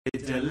ये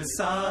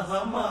जलसा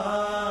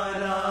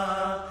हमारा,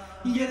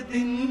 ये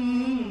दिन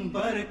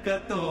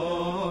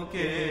बरकतों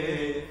के,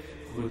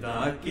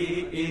 खुदा की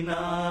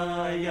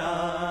इनायत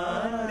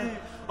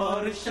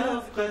और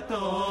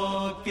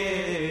शफ़क़तों के,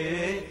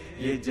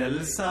 ये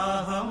जलसा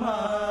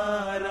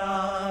हमारा।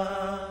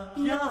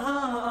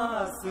 यहाँ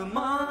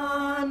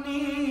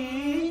आसमानी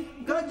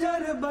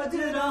गजर बज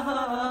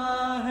रहा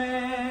है,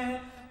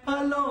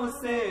 फलों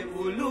से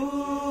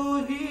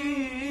उलूही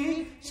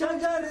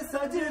शजर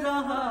सज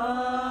रहा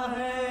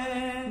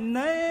है,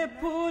 नए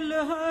फूल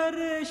हर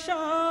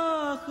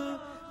शाख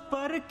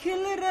पर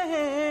खिल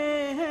रहे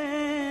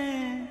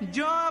हैं,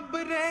 जो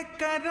अब्रे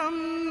करम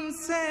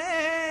से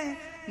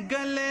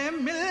गले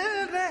मिल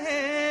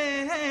रहे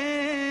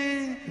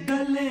हैं,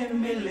 गले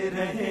मिल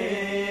रहे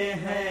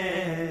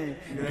हैं,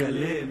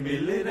 गले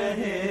मिल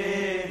रहे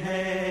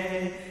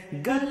हैं,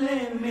 गले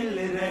मिल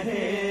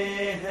रहे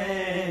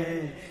हैं,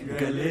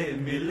 गले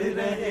मिल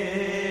रहे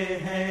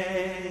हैं।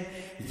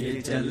 ये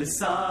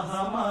जलसा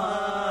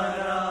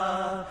हमारा,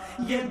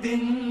 ये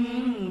दिन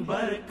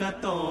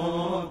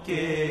बरकतों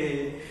के,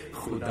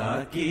 खुदा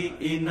की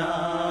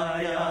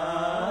इनायत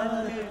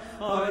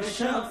और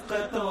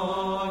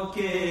शफ़क़तों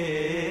के,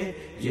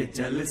 ये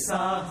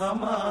जलसा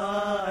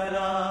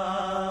हमारा।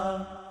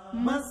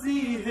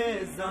 मसीह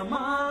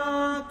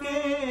ज़मां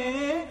के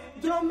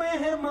जो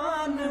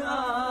मेहमान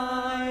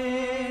आए,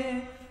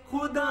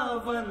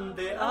 खुदावंद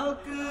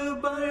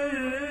अकबर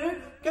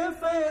के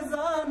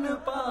फैजान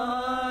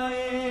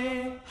पाए,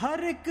 हर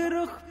एक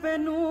रुख पे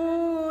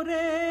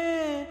नूरे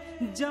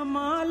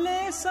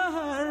जमाले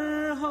सहर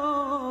हो,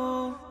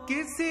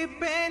 किसी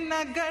पे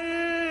नगर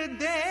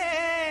दे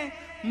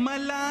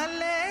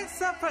मलाले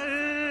सफर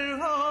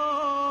हो,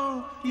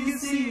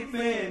 किसी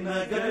पे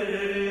नगर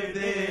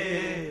दे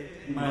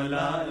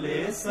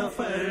मलाले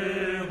सफर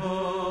हो।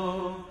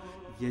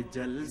 ये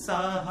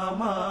जलसा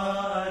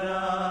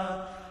हमारा,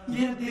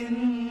 ये दिन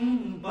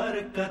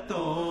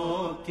बरकतों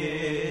के,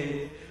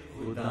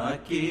 खुदा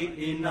की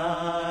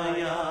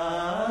इनायत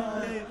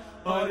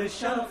और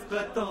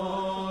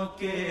शफ़क़तों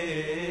के,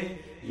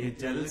 ये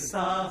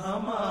जलसा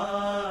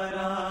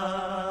हमारा।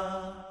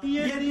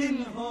 ये दिन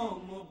हो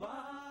मुबारक।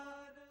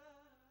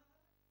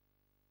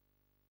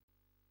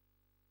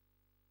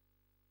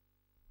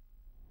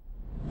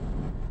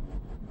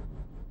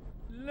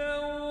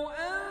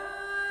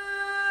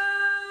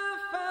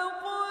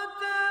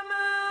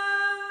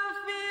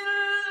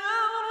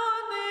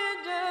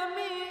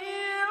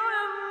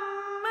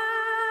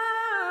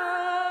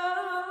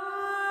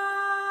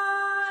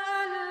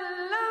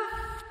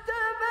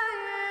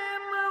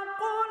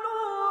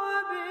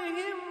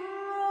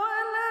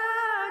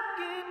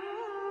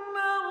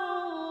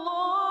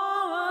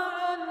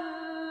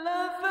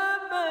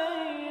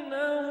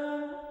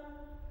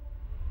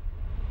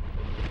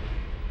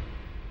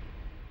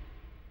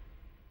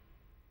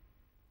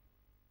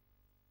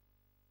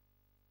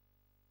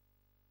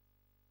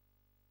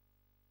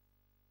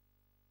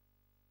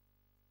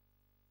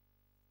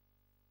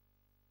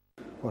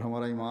 और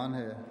हमारा ईमान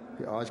है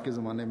कि आज के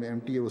ज़माने में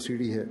MTA वो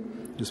सीढ़ी है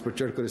जिस पर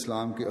चढ़कर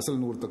इस्लाम के असल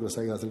नूर तक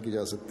रसाई हासिल की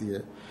जा सकती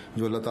है,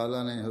 जो अल्लाह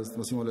ताला ने हज़रत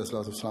मसीह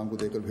अलैहिस्सलाम को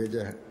देकर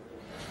भेजा है।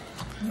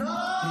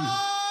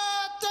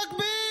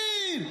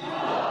 तकबीर!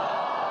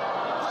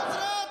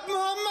 हज़रत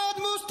मोहम्मद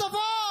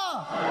मुस्तफ़ा!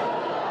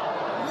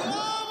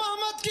 गुलाम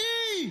अहमद की!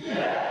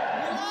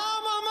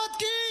 गुलाम अहमद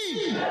की!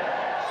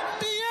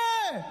 MTA!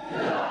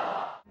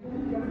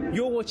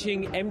 You're watching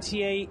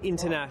MTA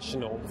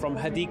International from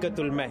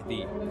Hadikatul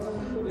Mehdi.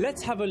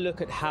 Let's have a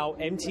look at how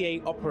MTA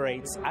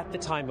operates at the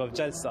time of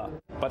Jalsa.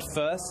 But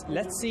first,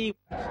 let's see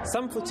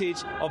some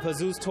footage of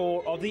Hazur's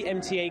tour of the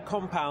MTA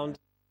compound.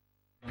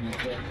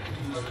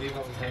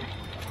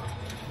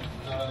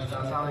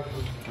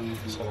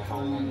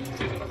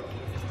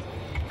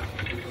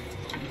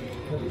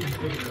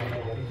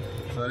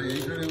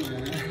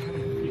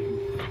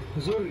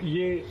 हुजूर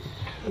ये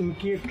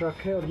उनकी truck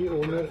है और ये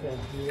owner है।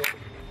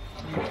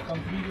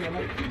 Company जो है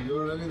ना, You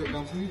are running the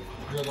company?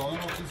 You are the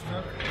owner of this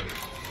truck?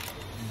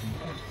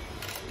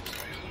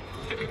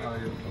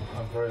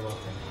 I'm very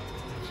welcome.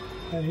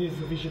 And he's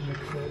the vision of the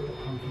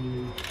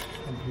company.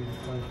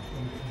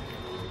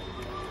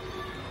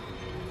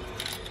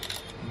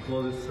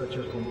 Because it's such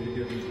a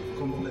complicated,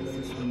 complex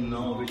system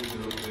now which we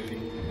are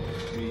operating,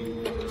 we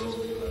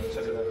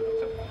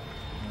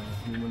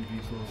human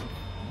resource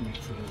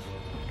mixer as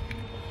well.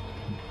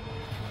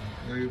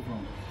 Where are you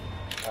from?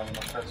 I'm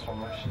my friends from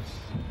Mauritius.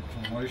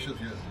 From Mauritius,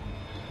 yes.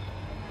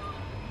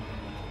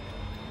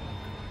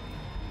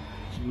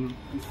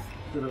 इस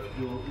तरफ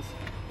जो इस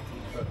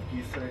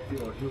side पे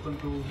audio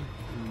control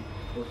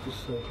और उस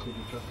side पे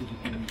जो traffic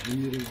जितनी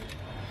इंजीनियरिंग है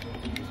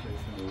इस साइड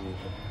से लोग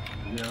होता है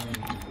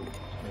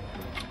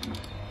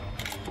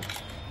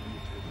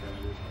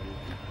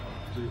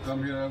So you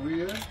come here every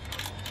year?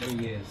 3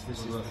 years. This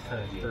is the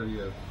third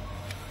year.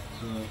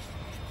 So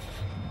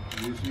do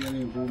you see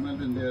any improvement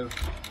in their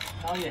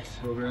Oh yes,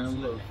 program?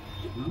 absolutely.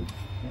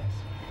 Yes,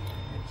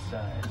 it's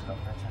got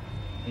better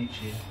each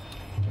year,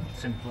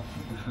 simpler.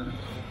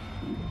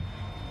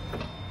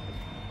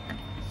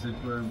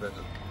 Simpler and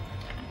better.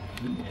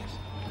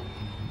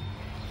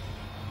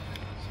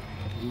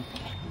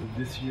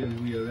 This year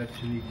we are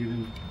actually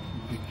giving a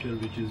picture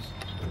which is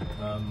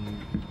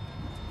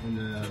in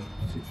a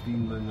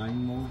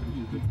 16:9 mode,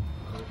 which is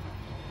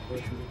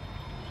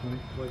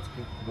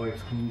white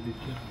screen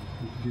picture.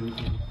 It gives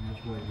a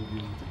much wider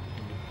view of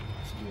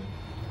the screen.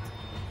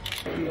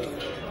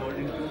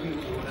 According to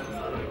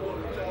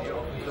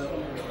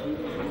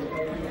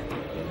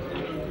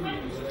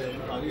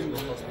the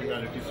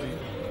hospitality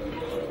suite.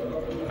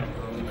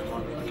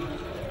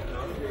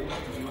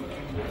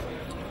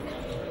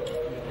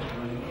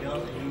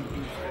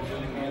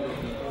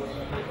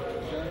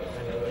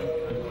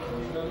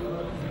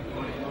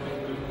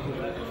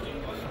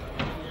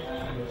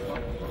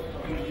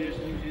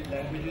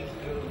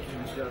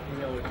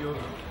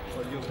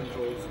 Audio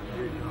controls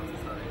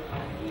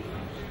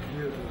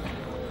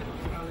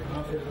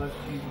यहाँ पे हर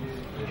चीज़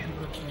issue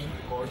करते हैं,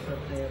 record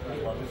करते हैं,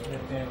 वापस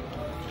करते हैं।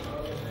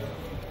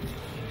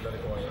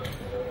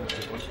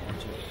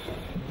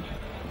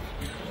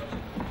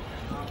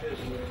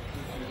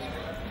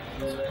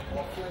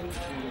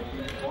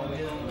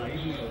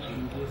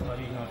 वो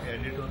सारी यहाँ पे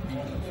एडिट होती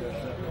हैं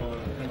और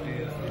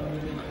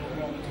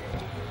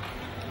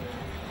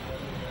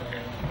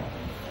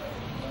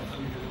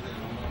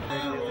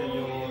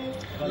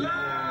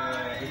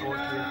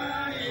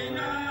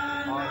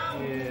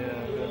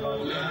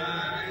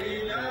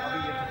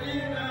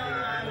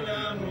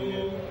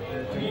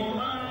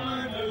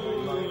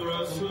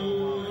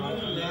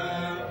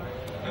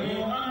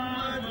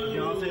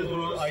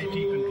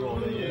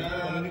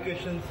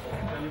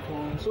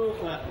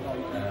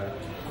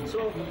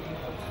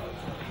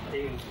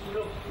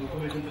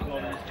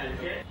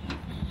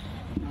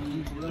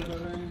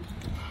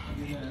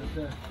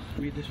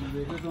विदेश में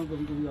देखे तो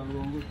कभी कभी आप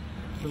लोगों को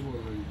सब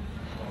बोल रही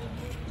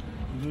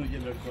है ये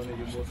लड़कों ने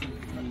ये मौसम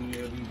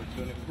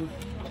बच्चों ने खुद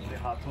अपने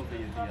हाथों पे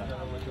ये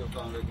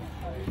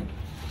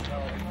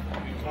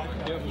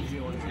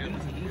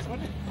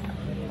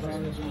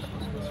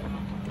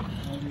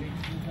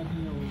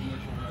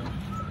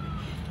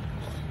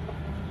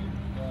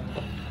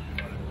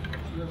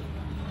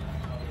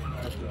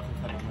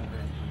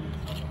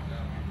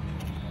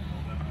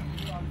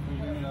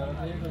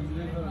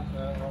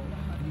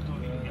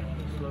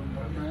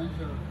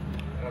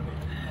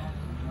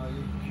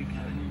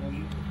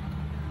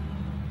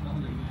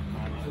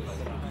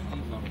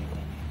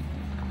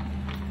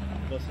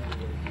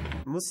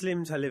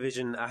Muslim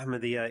television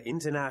Ahmadiyya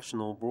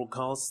International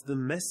broadcasts the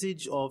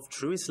message of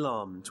true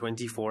Islam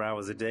 24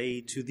 hours a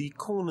day to the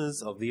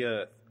corners of the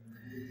earth.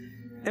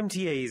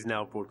 MTA is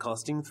now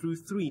broadcasting through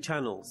 3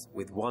 channels,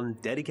 with one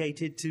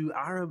dedicated to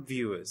Arab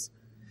viewers.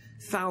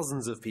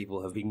 Thousands of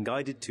people have been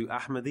guided to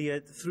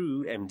Ahmadiyya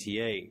through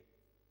MTA.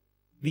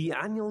 The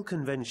annual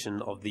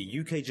convention of the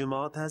UK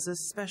Jamaat has a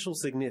special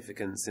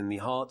significance in the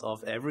heart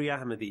of every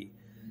Ahmadi.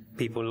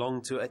 People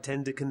long to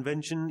attend a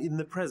convention in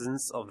the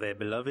presence of their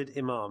beloved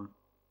Imam.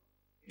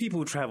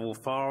 People travel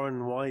far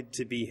and wide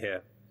to be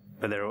here,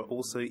 but there are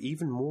also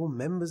even more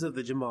members of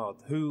the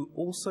Jamaat who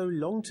also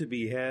long to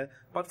be here,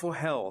 but for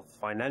health,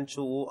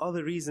 financial or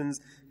other reasons,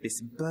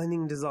 this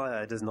burning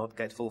desire does not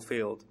get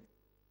fulfilled.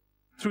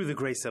 Through the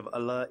grace of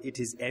Allah, it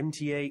is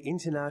MTA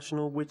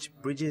International which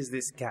bridges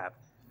this gap,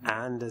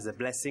 and as a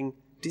blessing,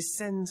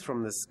 descends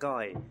from the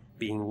sky,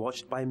 being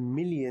watched by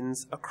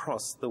millions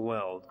across the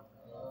world.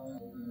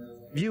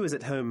 Viewers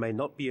at home may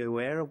not be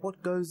aware of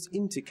what goes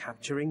into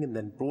capturing and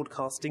then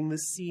broadcasting the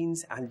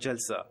scenes at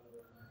Jalsa.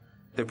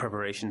 The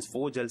preparations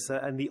for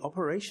Jalsa and the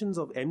operations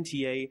of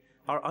MTA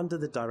are under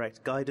the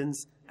direct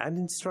guidance and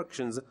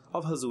instructions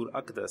of Hazur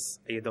Aqdas,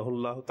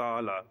 Ayyadahullah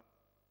Ta'ala.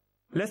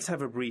 Let's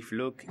have a brief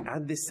look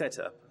at this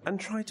setup and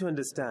try to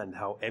understand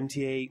how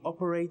MTA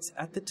operates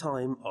at the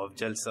time of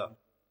Jalsa.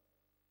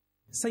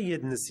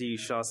 Sayyid Nasir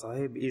Shah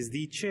Sahib is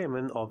the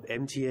chairman of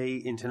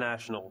MTA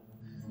International.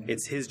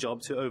 It's his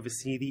job to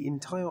oversee the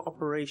entire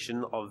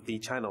operation of the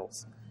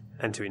channels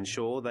and to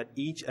ensure that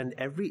each and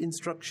every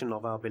instruction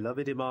of our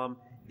beloved Imam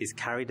is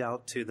carried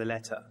out to the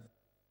letter.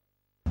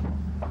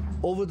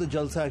 Over the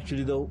Jalsa,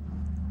 actually, the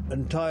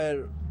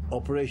entire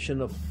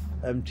operation of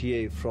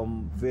MTA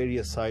from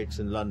various sites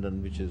in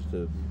London, which is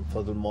the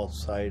Fadl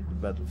Mosque site, the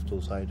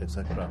Battlestowe site,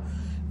 etc.,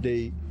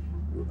 we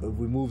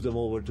move them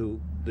over to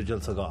the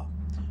Jalsa Gah,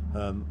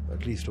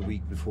 at least a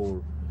week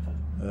before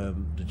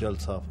the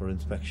Jalsa for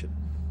inspection.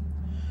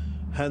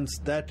 Hence,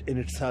 that in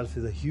itself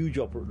is a huge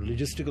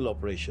logistical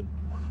operation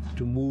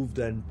to move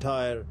the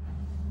entire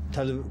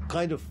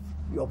kind of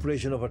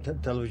operation of a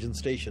television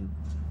station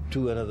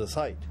to another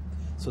site.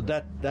 So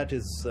that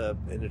is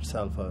in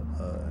itself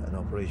an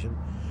operation,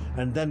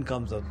 and then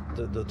comes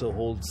the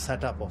whole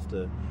setup of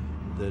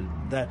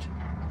that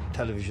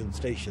television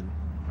station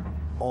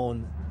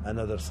on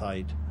another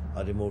site,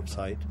 a remote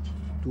site,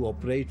 to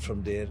operate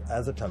from there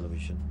as a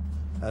television.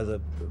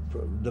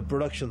 The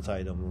production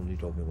side I'm only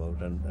talking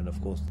about, and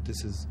of course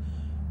this is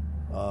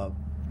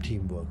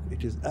teamwork.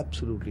 It is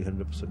absolutely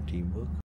 100% teamwork.